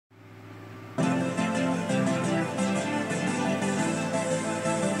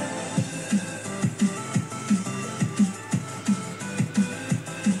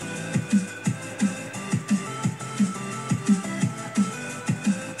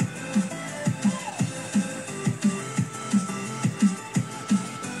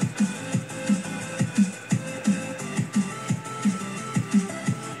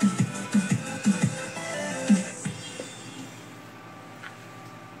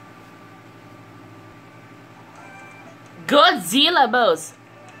Godzilla, boss.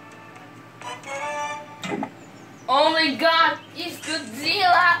 Oh my god, it's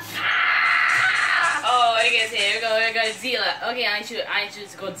Godzilla! Ah! Oh, I guess here we go, Godzilla. Okay, I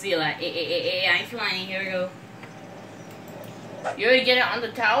choose Godzilla. I'm flying, here we go. You already get it on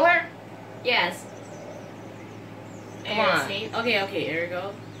the tower? Yes. Come on. Okay, here we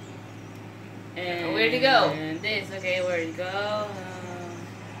go. And where'd you go? And this, okay, where'd you go?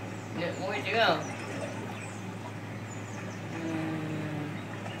 Where'd you go?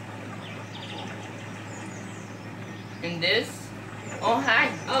 And this? Oh hi,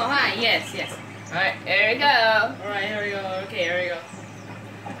 yes. Alright, here we go. Alright, here we go. Okay, here we go.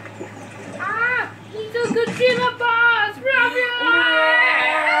 Ah! He's a Godzilla boss!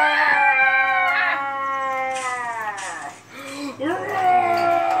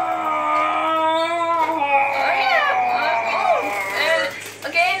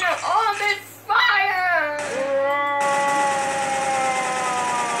 Okay, now all this fire!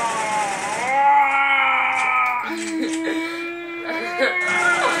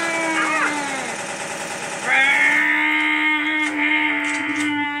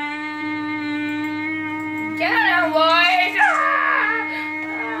 Get out, boys!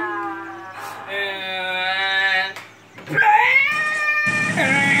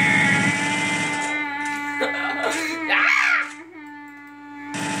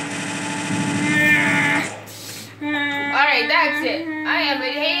 Alright, that's it. I am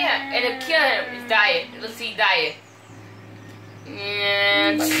here and kill him. He's dying. Let's see, dying.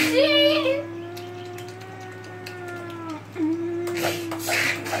 And see.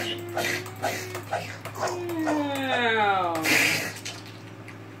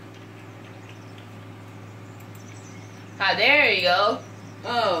 Ah, there you go.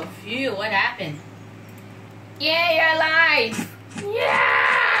 Oh, phew, what happened? Yeah, you're alive! Yeah!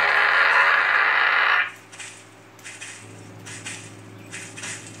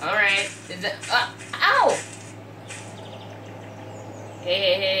 Alright, is it, ow!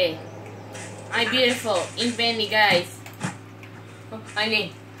 Hey. I'm beautiful, infinity, guys. Oh, I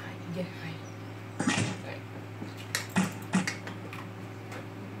mean, yeah,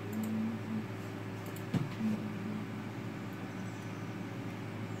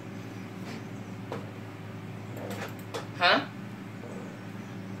 huh?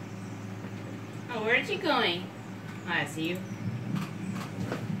 Oh, where's she going? Oh, I see you.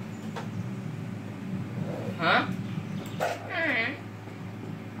 Huh?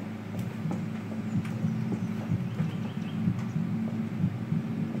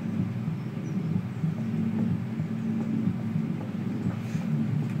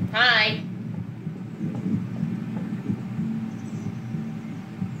 Hi.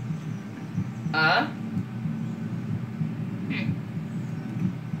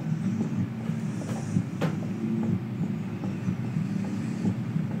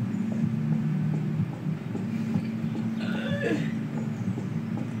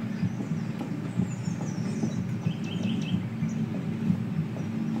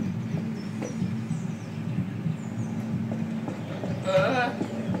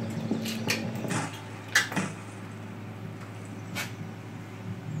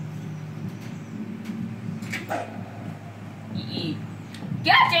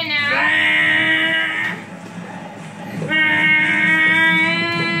 Gotcha now!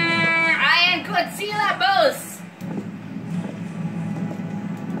 I am Godzilla, boss!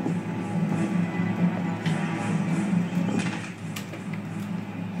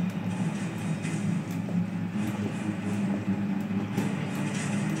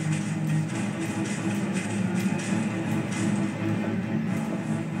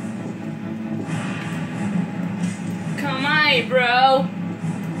 Come on, bro!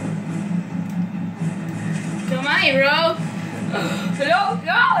 Come on, bro! No!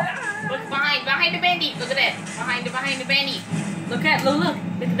 Look behind the bendy. Look at that. Behind the bendy. Look at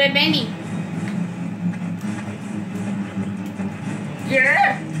that bendy.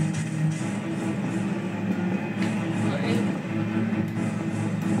 Yeah.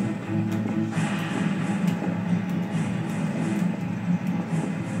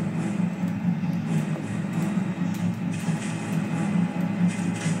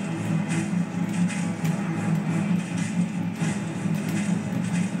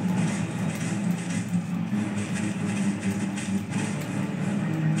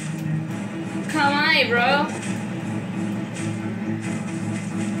 Come on, bro.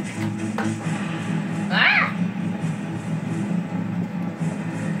 Ah!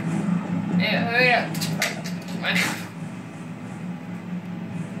 Hey, hurry up.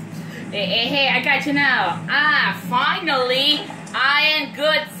 Hey, I got you now. Ah, finally, I am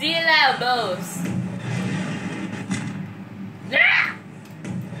Godzilla, boss.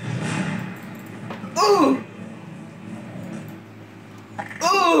 Ooh!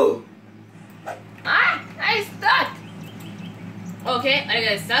 Ooh! Ah! I stuck! Okay, I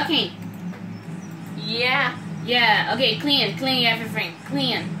got sucking. Yeah, yeah. Okay, clean everything.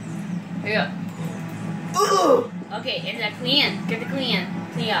 Clean. Here we go. Ooh! Okay, it's a clean. Get the clean.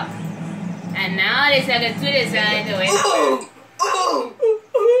 Clean up. And now this I can do this and do it. Ooh! Ooh!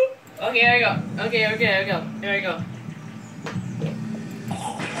 Okay, here we go. Okay, here we go. Here we go.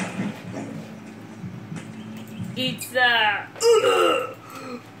 It's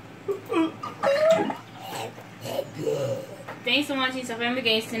Thanks for watching Supreme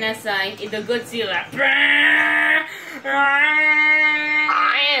Games tonight. It's the Godzilla. I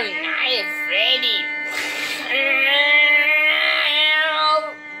am ready.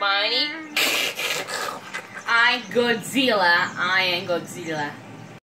 Bunny. I am Godzilla.